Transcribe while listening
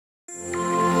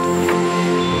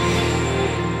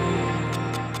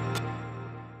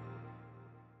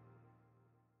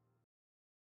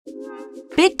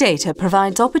data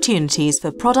provides opportunities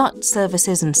for products,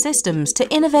 services and systems to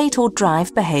innovate or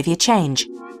drive behaviour change.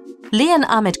 Saeema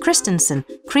Ahmed-Kristensen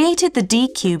created the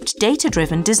D-Cubed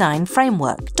Data-Driven Design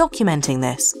Framework documenting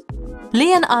this.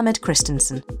 Saeema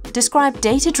Ahmed-Kristensen described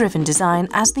data-driven design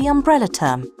as the umbrella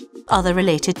term. Other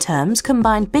related terms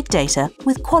combine big data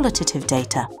with qualitative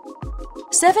data.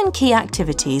 7 key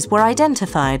activities were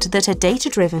identified that are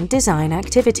data-driven design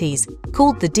activities,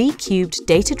 called the D-Cubed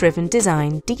Data-Driven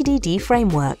Design (DDD)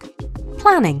 framework.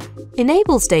 Planning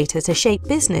enables data to shape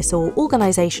business or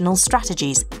organizational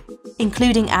strategies,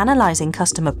 including analyzing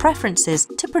customer preferences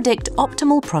to predict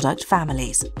optimal product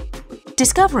families.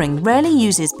 Discovering rarely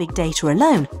uses big data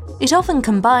alone. It often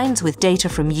combines with data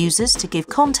from users to give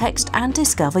context and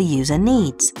discover user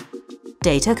needs.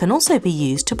 Data can also be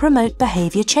used to promote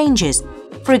behavior changes,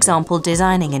 for example,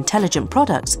 designing intelligent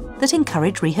products that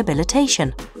encourage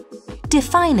rehabilitation.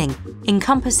 Defining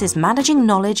encompasses managing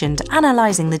knowledge and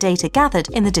analyzing the data gathered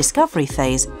in the discovery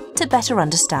phase to better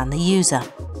understand the user.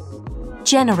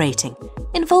 Generating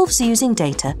involves using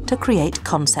data to create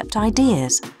concept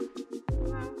ideas.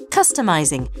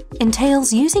 Customizing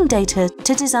entails using data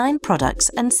to design products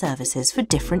and services for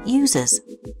different users.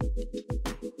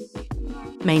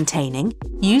 Maintaining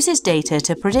uses data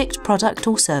to predict product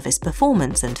or service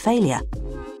performance and failure.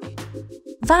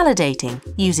 Validating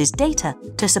uses data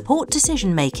to support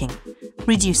decision-making,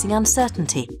 reducing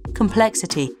uncertainty,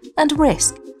 complexity, and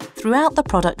risk throughout the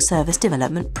product service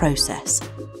development process.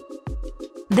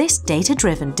 This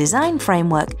data-driven design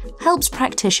framework helps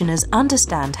practitioners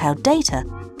understand how data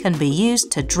can be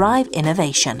used to drive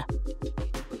innovation.